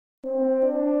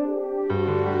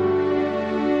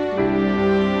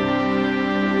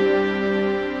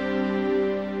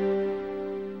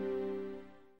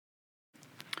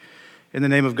In the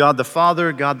name of God the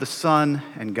Father, God the Son,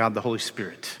 and God the Holy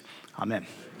Spirit. Amen.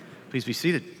 Please be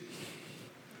seated.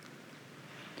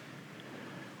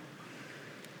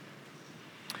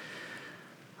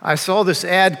 I saw this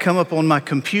ad come up on my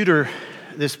computer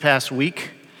this past week.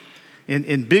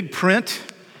 In big print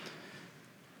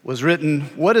was written,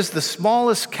 "What is the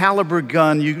smallest caliber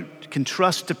gun you can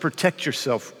trust to protect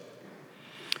yourself?"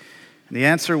 And the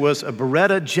answer was a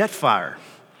Beretta Jetfire.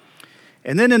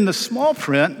 And then in the small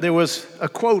print, there was a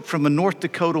quote from a North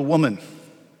Dakota woman.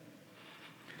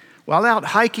 "While out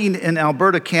hiking in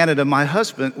Alberta, Canada,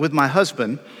 with my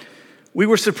husband, we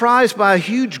were surprised by a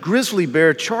huge grizzly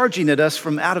bear charging at us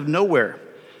from out of nowhere.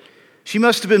 She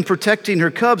must have been protecting her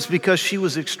cubs because she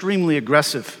was extremely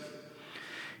aggressive.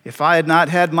 If I had not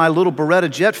had my little Beretta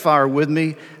Jetfire with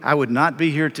me, I would not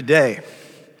be here today.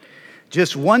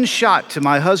 Just one shot to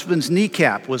my husband's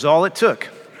kneecap was all it took.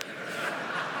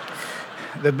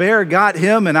 The bear got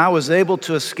him, and I was able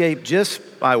to escape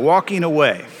just by walking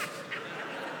away."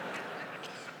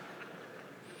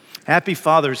 Happy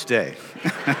Father's Day.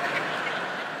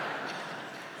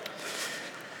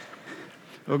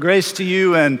 Well, grace to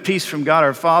you and peace from God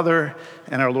our Father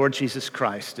and our Lord Jesus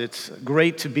Christ. It's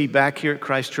great to be back here at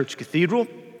Christ Church Cathedral,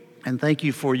 and thank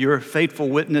you for your faithful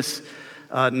witness,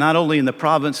 not only in the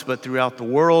province but throughout the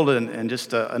world, and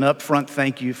just an upfront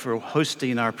thank you for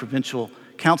hosting our provincial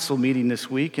council meeting this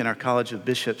week and our College of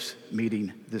Bishops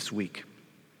meeting this week.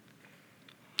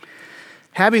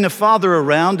 Having a father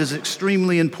around is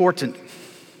extremely important.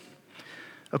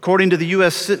 According to the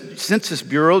U.S. Census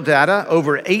Bureau data,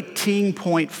 over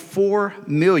 18.4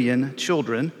 million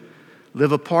children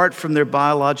live apart from their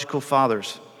biological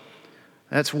fathers.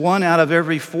 That's 1 out of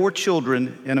every 4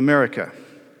 children in America.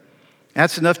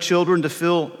 That's enough children to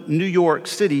fill New York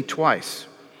City twice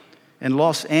and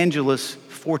Los Angeles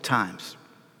 4 times.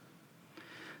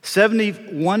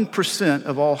 71%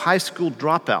 of all high school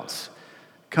dropouts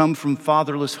come from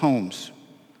fatherless homes,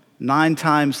 9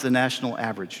 times the national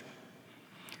average.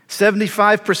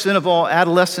 75% of all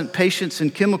adolescent patients in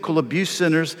chemical abuse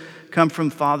centers come from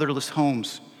fatherless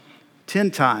homes, 10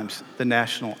 times the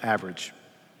national average.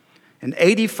 And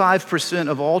 85%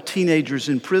 of all teenagers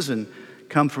in prison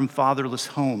come from fatherless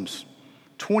homes,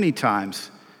 20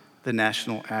 times the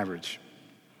national average.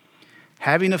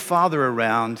 Having a father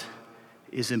around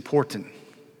is important.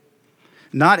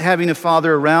 Not having a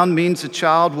father around means a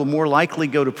child will more likely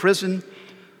go to prison, has a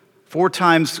 4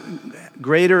 times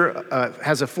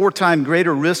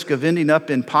greater risk of ending up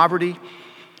in poverty,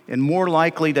 and more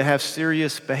likely to have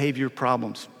serious behavior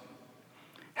problems.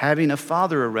 Having a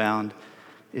father around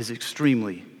is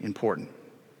extremely important.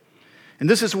 And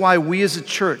this is why we as a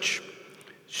church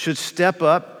should step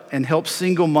up and help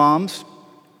single moms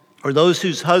or those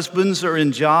whose husbands are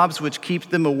in jobs which keep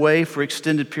them away for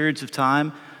extended periods of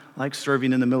time, like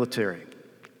serving in the military.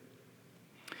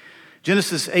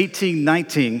 Genesis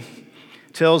 18:19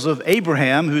 tells of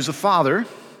Abraham, who's a father,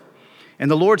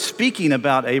 and the Lord speaking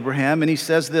about Abraham, and he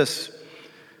says this,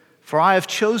 "For I have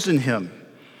chosen him,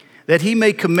 that he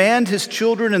may command his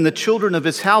children and the children of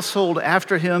his household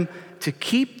after him to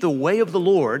keep the way of the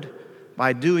Lord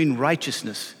by doing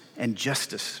righteousness and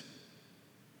justice."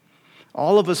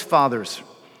 All of us fathers,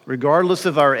 regardless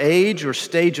of our age or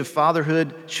stage of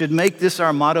fatherhood, should make this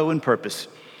our motto and purpose.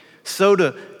 So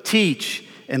to teach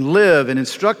and live and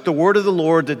instruct the word of the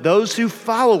Lord, that those who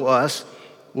follow us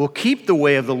will keep the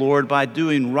way of the Lord by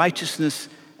doing righteousness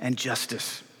and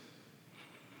justice.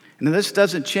 And this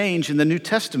doesn't change in the New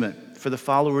Testament for the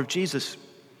follower of Jesus.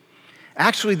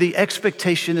 Actually, the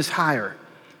expectation is higher.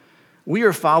 We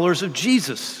are followers of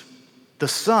Jesus, the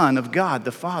Son of God,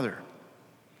 the Father.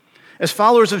 As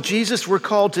followers of Jesus, we're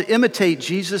called to imitate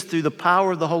Jesus through the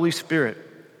power of the Holy Spirit,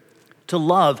 to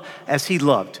love as he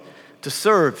loved, to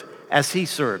serve as he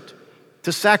served,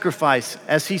 to sacrifice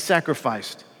as he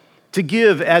sacrificed, to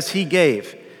give as he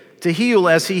gave, to heal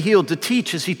as he healed, to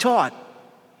teach as he taught.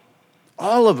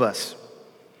 All of us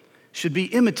should be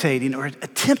imitating or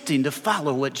attempting to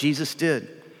follow what Jesus did.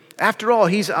 After all,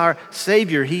 he's our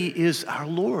Savior. He is our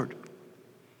Lord.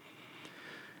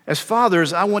 As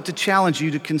fathers, I want to challenge you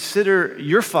to consider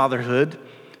your fatherhood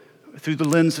through the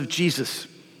lens of Jesus.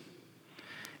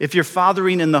 If you're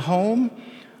fathering in the home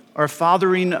or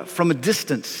fathering from a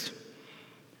distance,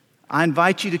 I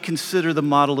invite you to consider the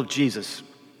model of Jesus.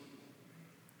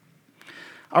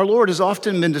 Our Lord has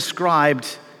often been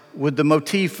described with the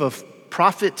motif of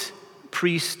prophet,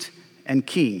 priest, and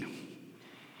king.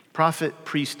 Prophet,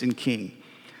 priest, and king.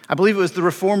 I believe it was the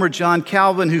reformer John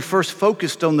Calvin who first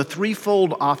focused on the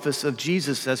threefold office of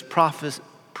Jesus as prophet,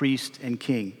 priest, and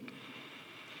king.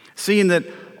 Seeing that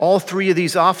all three of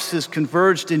these offices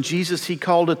converged in Jesus. He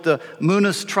called it the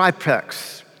munus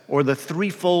triplex, or the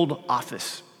threefold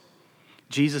office.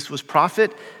 Jesus was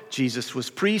prophet, Jesus was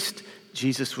priest,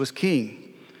 Jesus was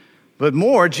king. But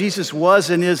more, Jesus was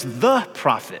and is the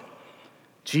prophet.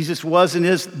 Jesus was and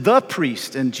is the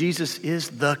priest, and Jesus is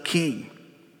the king.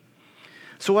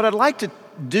 So what I'd like to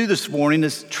do this morning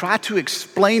is try to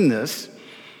explain this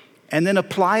and then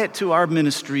apply it to our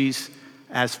ministries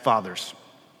as fathers.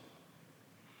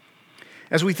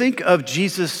 As we think of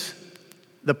Jesus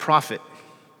the prophet,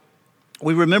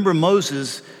 we remember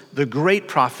Moses, the great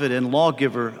prophet and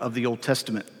lawgiver of the Old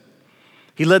Testament.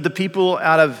 He led the people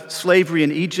out of slavery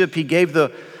in Egypt. He gave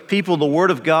the people the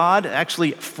word of God,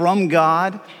 actually from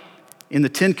God, in the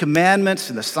Ten Commandments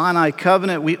and the Sinai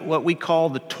Covenant, what we call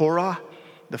the Torah,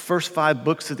 the first 5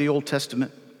 books of the Old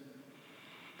Testament.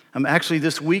 Actually,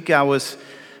 this week I was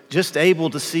just able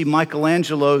to see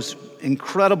Michelangelo's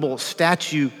incredible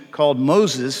statue called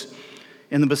Moses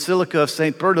in the Basilica of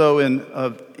St. Berto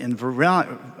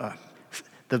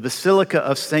the Basilica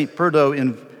of St. Berto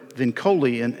in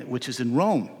Vincoli, which is in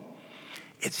Rome.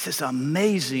 It's this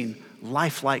amazing,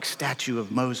 lifelike statue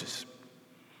of Moses.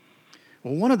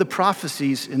 Well, one of the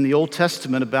prophecies in the Old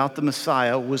Testament about the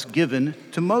Messiah was given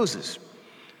to Moses.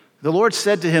 The Lord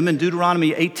said to him in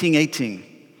Deuteronomy 18:18,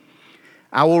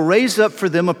 I will raise up for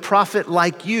them a prophet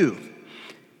like you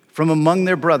from among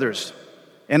their brothers,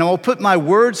 and I will put my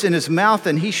words in his mouth,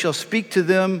 and he shall speak to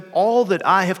them all that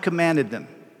I have commanded them.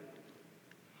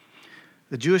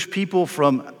 The Jewish people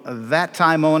from that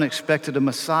time on expected a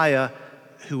Messiah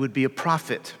who would be a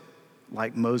prophet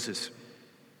like Moses.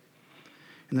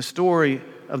 In the story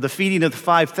of the feeding of the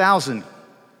 5,000,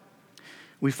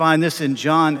 we find this in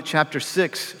John chapter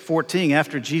 6:14,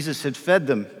 after Jesus had fed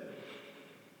them.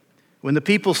 When the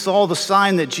people saw the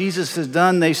sign that Jesus had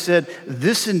done, they said,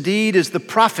 this indeed is the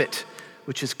prophet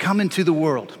which has come into the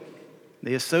world.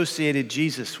 They associated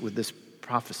Jesus with this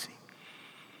prophecy.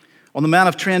 On the Mount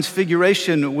of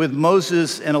Transfiguration with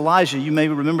Moses and Elijah, you may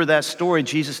remember that story.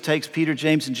 Jesus takes Peter,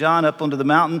 James, and John up onto the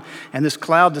mountain, and this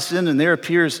cloud descends, and there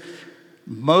appears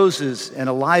Moses and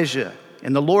Elijah.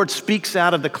 And the Lord speaks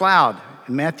out of the cloud.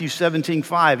 In Matthew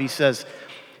 17:5, he says,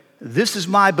 this is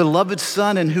my beloved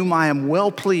Son in whom I am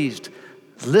well pleased.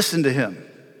 Listen to him.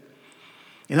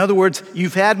 In other words,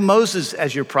 you've had Moses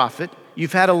as your prophet.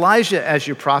 You've had Elijah as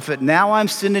your prophet. Now I'm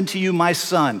sending to you my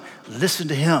Son. Listen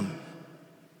to him.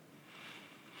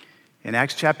 In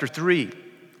Acts chapter 3,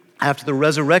 after the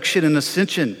resurrection and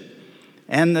ascension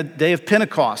and the day of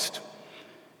Pentecost,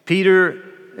 Peter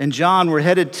and John were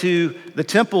headed to the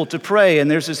temple to pray,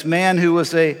 and there's this man who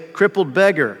was a crippled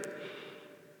beggar,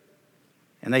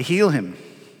 and they heal him.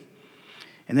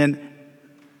 And then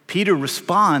Peter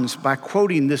responds by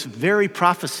quoting this very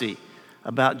prophecy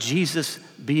about Jesus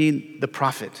being the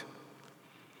prophet.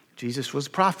 Jesus was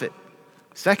prophet.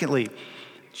 Secondly,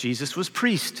 Jesus was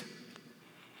priest.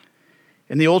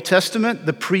 In the Old Testament,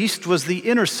 the priest was the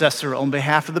intercessor on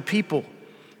behalf of the people.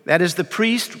 That is, the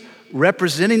priest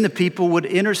representing the people would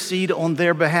intercede on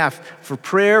their behalf for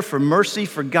prayer, for mercy,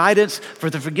 for guidance, for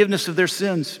the forgiveness of their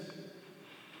sins.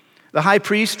 The high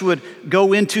priest would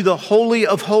go into the Holy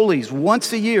of Holies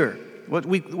once a year,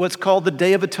 what's called the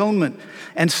Day of Atonement,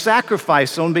 and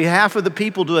sacrifice on behalf of the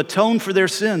people to atone for their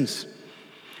sins,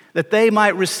 that they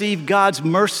might receive God's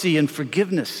mercy and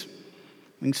forgiveness.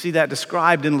 We can see that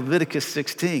described in Leviticus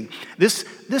 16.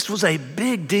 This was a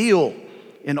big deal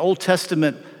in Old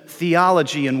Testament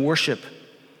theology and worship.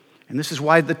 And this is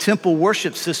why the temple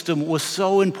worship system was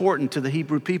so important to the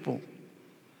Hebrew people.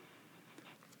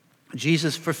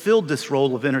 Jesus fulfilled this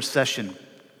role of intercession,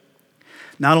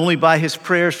 not only by his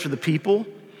prayers for the people,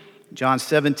 John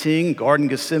 17, Garden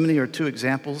Gethsemane are 2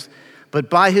 examples, but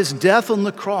by his death on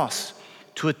the cross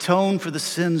to atone for the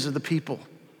sins of the people.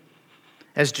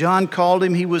 As John called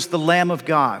him, he was the Lamb of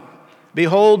God.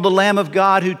 Behold, the Lamb of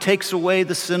God who takes away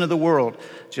the sin of the world,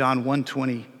 John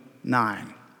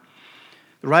 1:29.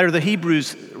 The writer of the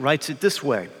Hebrews writes it this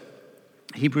way,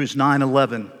 Hebrews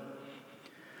 9:11.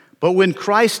 But when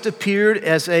Christ appeared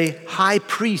as a high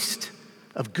priest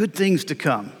of good things to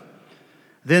come,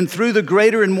 then through the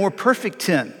greater and more perfect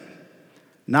tent,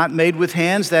 not made with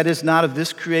hands, that is not of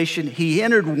this creation, he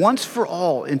entered once for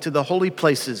all into the holy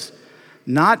places,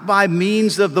 not by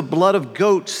means of the blood of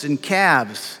goats and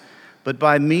calves, but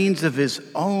by means of his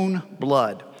own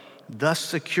blood, thus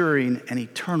securing an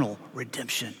eternal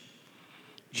redemption.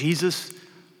 Jesus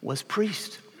was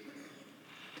priest.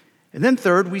 And then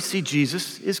third, we see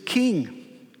Jesus is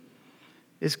king.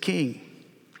 The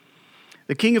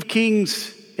King of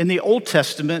Kings in the Old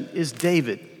Testament is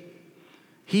David.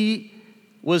 He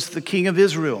was the king of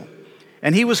Israel.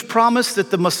 And he was promised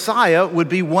that the Messiah would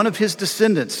be one of his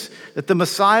descendants, that the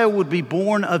Messiah would be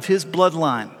born of his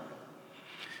bloodline.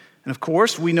 And of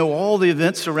course, we know all the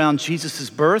events around Jesus'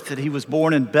 birth, that he was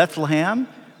born in Bethlehem,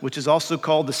 which is also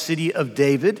called the city of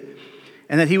David,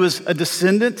 and that he was a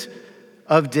descendant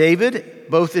of David,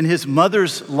 both in his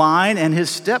mother's line and his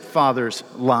stepfather's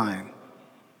line.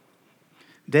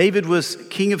 David was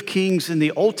King of Kings in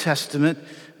the Old Testament.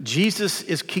 Jesus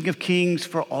is King of Kings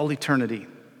for all eternity.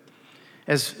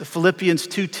 As Philippians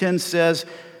 2:10 says,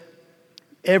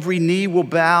 every knee will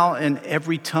bow and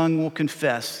every tongue will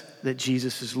confess that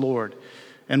Jesus is Lord.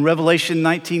 And Revelation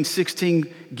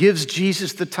 19:16 gives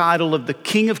Jesus the title of the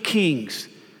King of Kings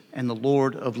and the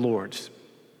Lord of Lords.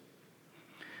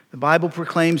 The Bible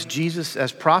proclaims Jesus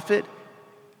as prophet,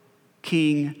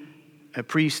 king, a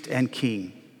priest, and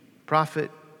king. Prophet,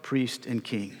 priest, and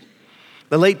king.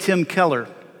 The late Tim Keller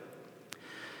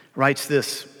writes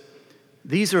this: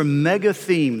 these are mega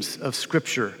themes of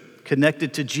Scripture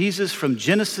connected to Jesus from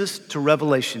Genesis to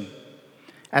Revelation.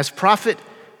 As prophet,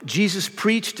 Jesus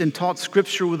preached and taught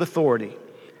Scripture with authority.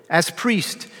 As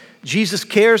priest, Jesus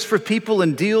cares for people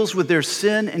and deals with their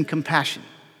sin and compassion.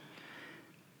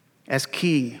 As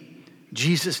king,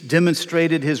 Jesus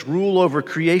demonstrated his rule over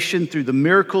creation through the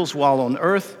miracles while on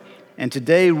earth, and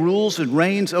today rules and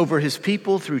reigns over his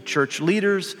people through church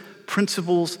leaders,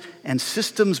 principles, and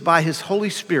systems by his Holy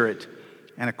Spirit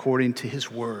and according to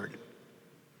his word.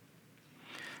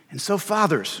 And so,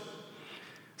 fathers,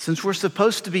 since we're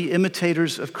supposed to be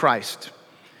imitators of Christ,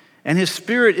 and his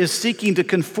Spirit is seeking to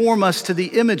conform us to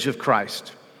the image of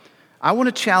Christ, I want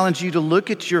to challenge you to look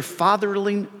at your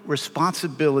fatherly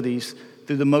responsibilities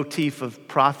through the motif of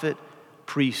prophet,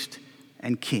 priest,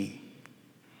 and king.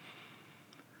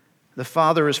 The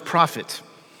father is prophet.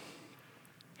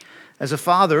 As a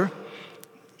father,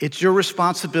 it's your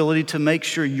responsibility to make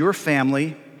sure your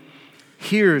family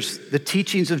hears the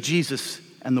teachings of Jesus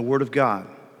and the Word of God.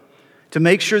 To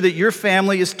make sure that your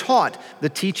family is taught the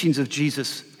teachings of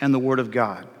Jesus and the Word of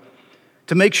God.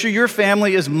 To make sure your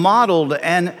family is modeled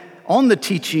and on the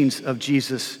teachings of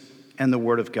Jesus and the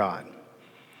Word of God.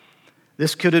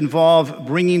 This could involve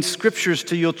bringing scriptures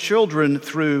to your children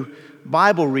through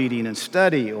Bible reading and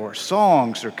study, or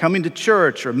songs, or coming to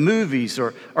church, or movies,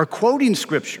 or quoting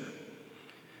scripture.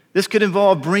 This could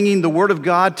involve bringing the Word of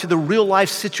God to the real-life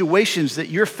situations that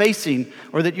you're facing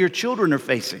or that your children are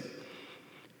facing.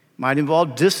 Might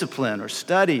involve discipline or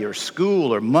study or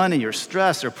school or money or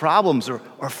stress or problems or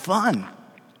fun.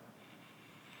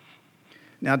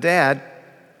 Now, Dad,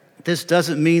 this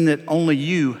doesn't mean that only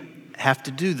you have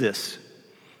to do this.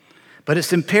 But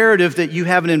it's imperative that you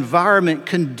have an environment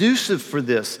conducive for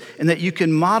this and that you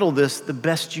can model this the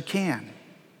best you can.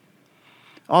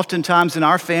 Oftentimes in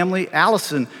our family,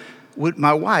 Allison,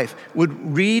 my wife,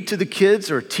 would read to the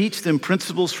kids or teach them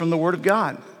principles from the Word of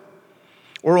God.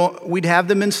 Or we'd have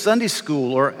them in Sunday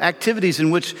school or activities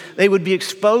in which they would be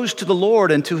exposed to the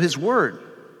Lord and to His Word.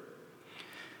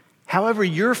 However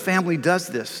your family does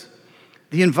this,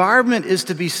 the environment is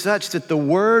to be such that the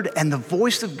Word and the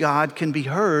voice of God can be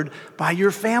heard by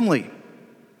your family.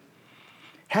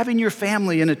 Having your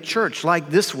family in a church like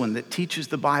this one that teaches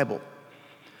the Bible,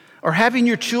 or having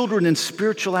your children in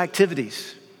spiritual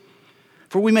activities.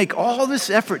 For we make all this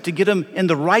effort to get them in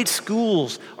the right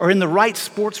schools or in the right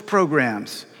sports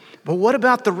programs. But what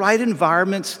about the right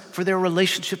environments for their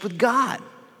relationship with God?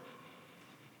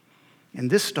 And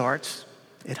this starts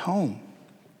at home.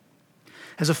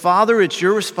 As a father, it's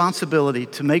your responsibility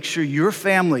to make sure your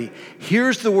family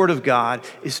hears the Word of God,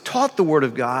 is taught the Word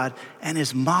of God, and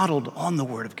is modeled on the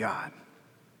Word of God.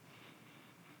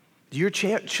 Do your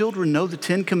children know the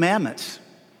 10 Commandments?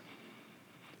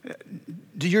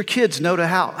 Do your kids know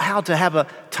how to have a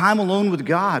time alone with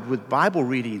God, with Bible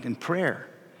reading and prayer?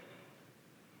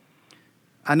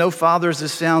 I know, fathers,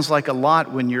 this sounds like a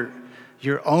lot when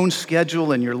your own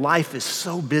schedule and your life is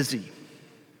so busy.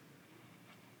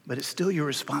 But it's still your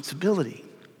responsibility.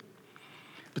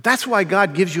 But that's why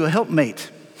God gives you a helpmate.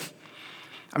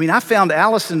 I mean, I found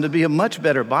Allison to be a much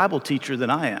better Bible teacher than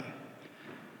I am.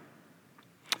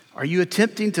 Are you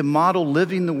attempting to model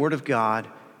living the Word of God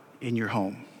in your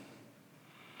home?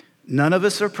 None of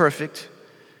us are perfect.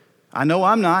 I know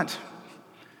I'm not.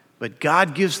 But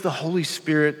God gives the Holy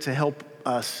Spirit to help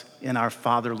us in our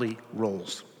fatherly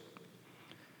roles.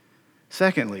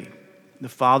 Secondly, the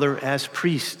father as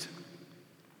priest.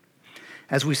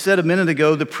 As we said a minute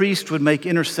ago, the priest would make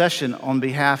intercession on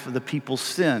behalf of the people's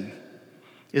sin.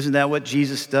 Isn't that what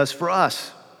Jesus does for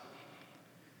us?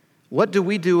 What do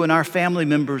we do when our family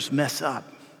members mess up?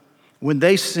 When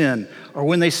they sin or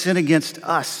when they sin against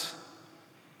us?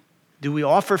 Do we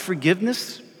offer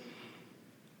forgiveness?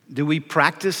 Do we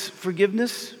practice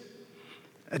forgiveness?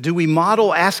 Do we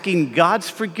model asking God's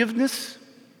forgiveness?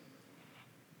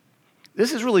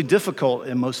 This is really difficult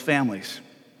in most families.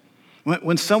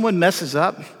 When someone messes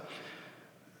up,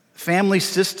 family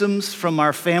systems from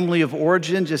our family of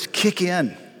origin just kick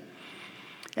in.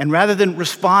 And rather than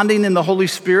responding in the Holy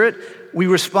Spirit, we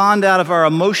respond out of our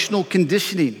emotional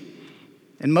conditioning.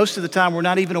 And most of the time, we're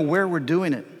not even aware we're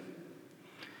doing it.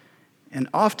 And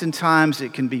oftentimes,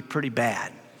 it can be pretty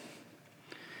bad.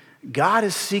 God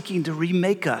is seeking to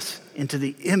remake us into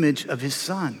the image of His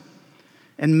Son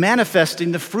and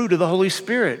manifesting the fruit of the Holy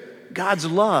Spirit, God's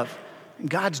love,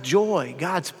 God's joy,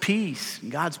 God's peace,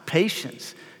 God's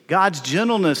patience, God's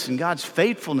gentleness and God's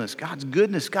faithfulness, God's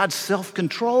goodness, God's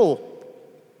self-control.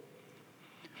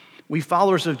 We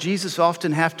followers of Jesus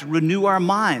often have to renew our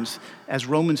minds, as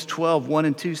Romans 12, 1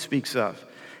 and 2 speaks of,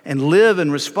 and live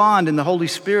and respond in the Holy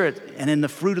Spirit and in the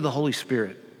fruit of the Holy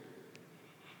Spirit.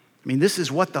 I mean, this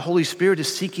is what the Holy Spirit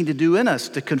is seeking to do in us,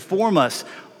 to conform us,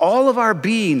 all of our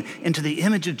being, into the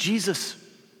image of Jesus.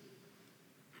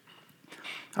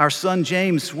 Our son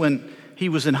James, when he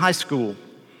was in high school,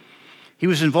 he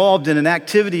was involved in an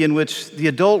activity in which the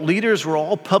adult leaders were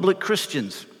all public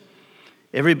Christians.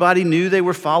 Everybody knew they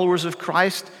were followers of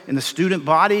Christ in the student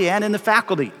body and in the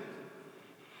faculty.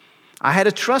 I had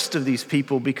a trust of these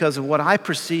people because of what I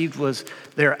perceived was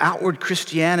their outward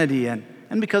Christianity and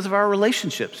because of our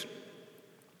relationships.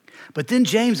 But then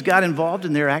James got involved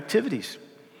in their activities.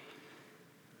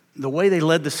 The way they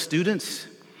led the students,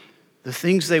 the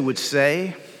things they would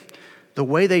say, the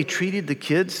way they treated the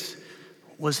kids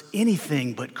was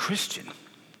anything but Christian.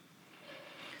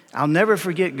 I'll never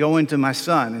forget going to my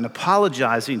son and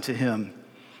apologizing to him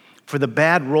for the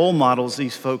bad role models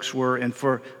these folks were and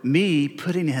for me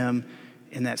putting him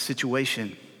in that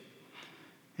situation.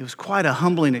 It was quite a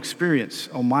humbling experience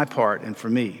on my part and for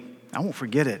me. I won't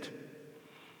forget it.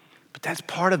 But that's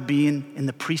part of being in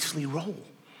the priestly role.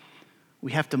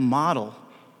 We have to model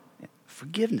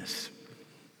forgiveness.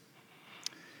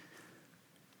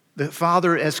 The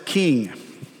Father as King.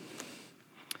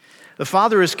 The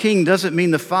Father as King doesn't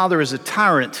mean the Father is a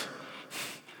tyrant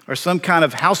or some kind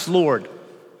of house lord.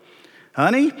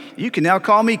 Honey, you can now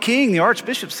call me king. The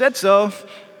Archbishop said so.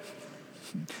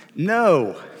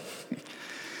 No.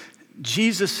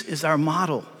 Jesus is our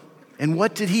model. And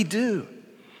what did he do?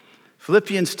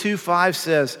 Philippians 2:5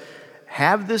 says,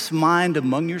 "Have this mind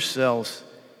among yourselves,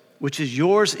 which is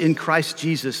yours in Christ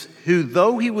Jesus, who,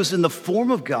 though he was in the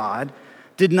form of God,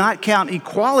 did not count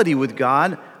equality with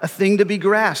God a thing to be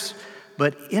grasped,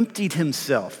 but emptied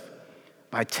himself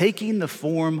by taking the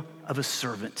form of a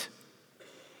servant."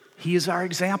 He is our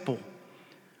example.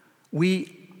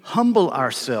 We humble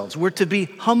ourselves. We're to be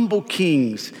humble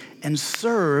kings and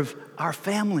serve our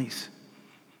families.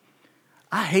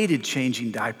 I hated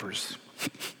changing diapers.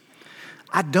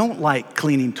 I don't like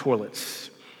cleaning toilets.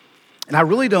 And I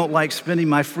really don't like spending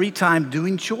my free time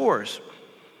doing chores.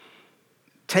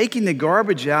 Taking the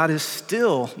garbage out is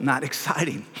still not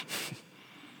exciting.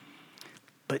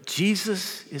 But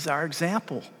Jesus is our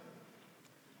example.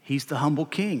 He's the humble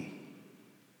king.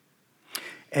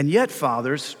 And yet,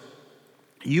 fathers,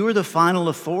 you are the final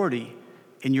authority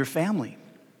in your family.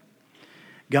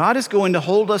 God is going to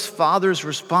hold us fathers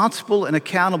responsible and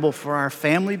accountable for our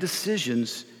family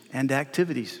decisions and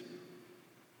activities.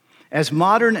 As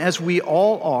modern as we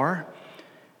all are,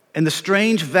 and the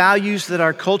strange values that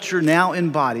our culture now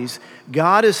embodies,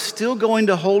 God is still going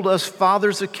to hold us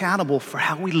fathers accountable for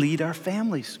how we lead our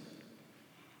families.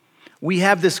 We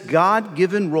have this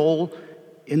God-given role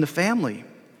in the family,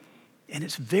 and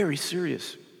it's very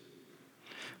serious.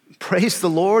 Praise the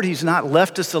Lord, He's not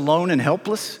left us alone and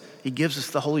helpless. He gives us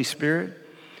the Holy Spirit.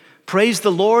 Praise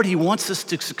the Lord, He wants us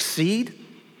to succeed.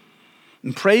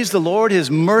 And praise the Lord, His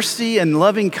mercy and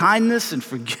loving kindness and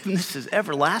forgiveness is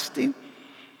everlasting.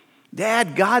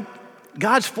 Dad,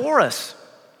 God's for us.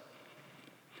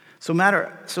 So no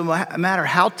matter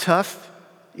how tough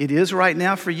it is right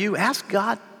now for you, ask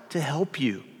God to help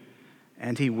you,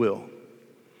 and He will.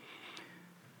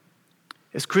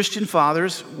 As Christian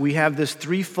fathers, we have this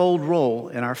threefold role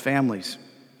in our families: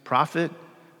 prophet,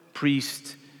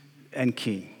 priest, and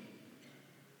king.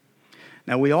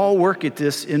 Now, we all work at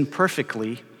this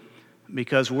imperfectly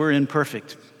because we're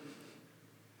imperfect.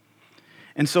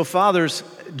 And so, fathers,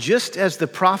 just as the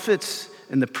prophets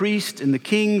and the priests and the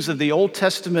kings of the Old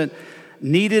Testament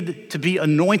needed to be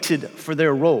anointed for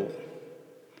their role,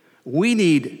 we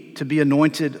need to be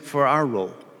anointed for our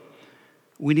role.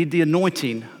 We need the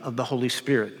anointing of the Holy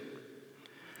Spirit.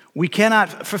 We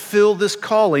cannot fulfill this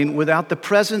calling without the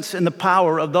presence and the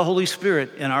power of the Holy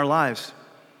Spirit in our lives.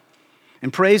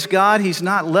 And praise God, he's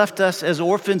not left us as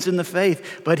orphans in the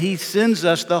faith, but he sends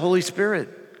us the Holy Spirit.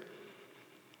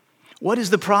 What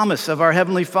is the promise of our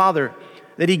Heavenly Father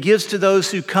that he gives to those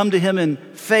who come to him in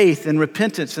faith and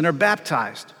repentance and are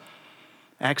baptized?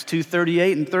 Acts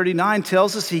 2:38 and 39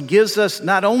 tells us he gives us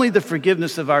not only the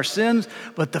forgiveness of our sins,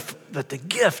 but the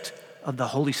gift of the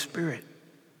Holy Spirit.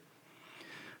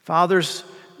 Fathers,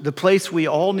 the place we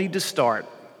all need to start,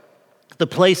 the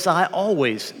place I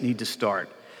always need to start,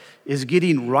 is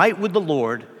getting right with the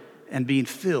Lord and being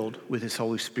filled with his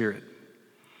Holy Spirit.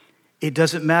 It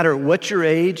doesn't matter what your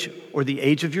age or the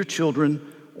age of your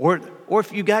children or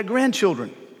if you got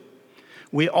grandchildren.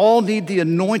 We all need the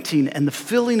anointing and the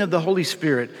filling of the Holy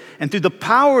Spirit. And through the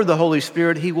power of the Holy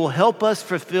Spirit, he will help us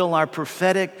fulfill our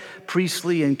prophetic,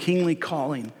 priestly, and kingly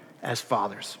calling as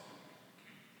fathers.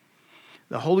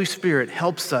 The Holy Spirit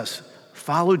helps us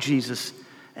follow Jesus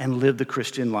and live the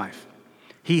Christian life.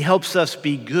 He helps us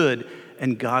be good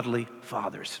and godly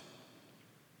fathers.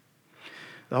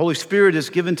 The Holy Spirit is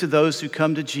given to those who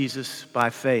come to Jesus by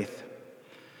faith.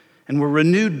 And we're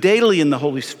renewed daily in the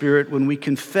Holy Spirit when we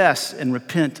confess and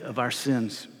repent of our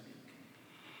sins.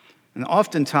 And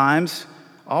oftentimes,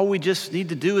 all we just need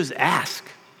to do is ask,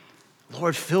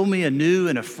 Lord, fill me anew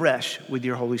and afresh with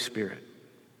your Holy Spirit.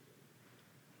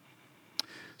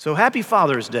 So happy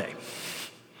Father's Day.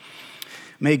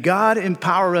 May God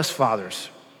empower us fathers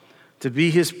to be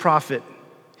his prophet,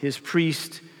 his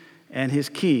priest, and his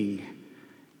king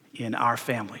in our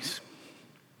families.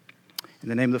 In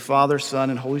the name of the Father,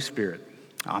 Son, and Holy Spirit,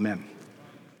 amen.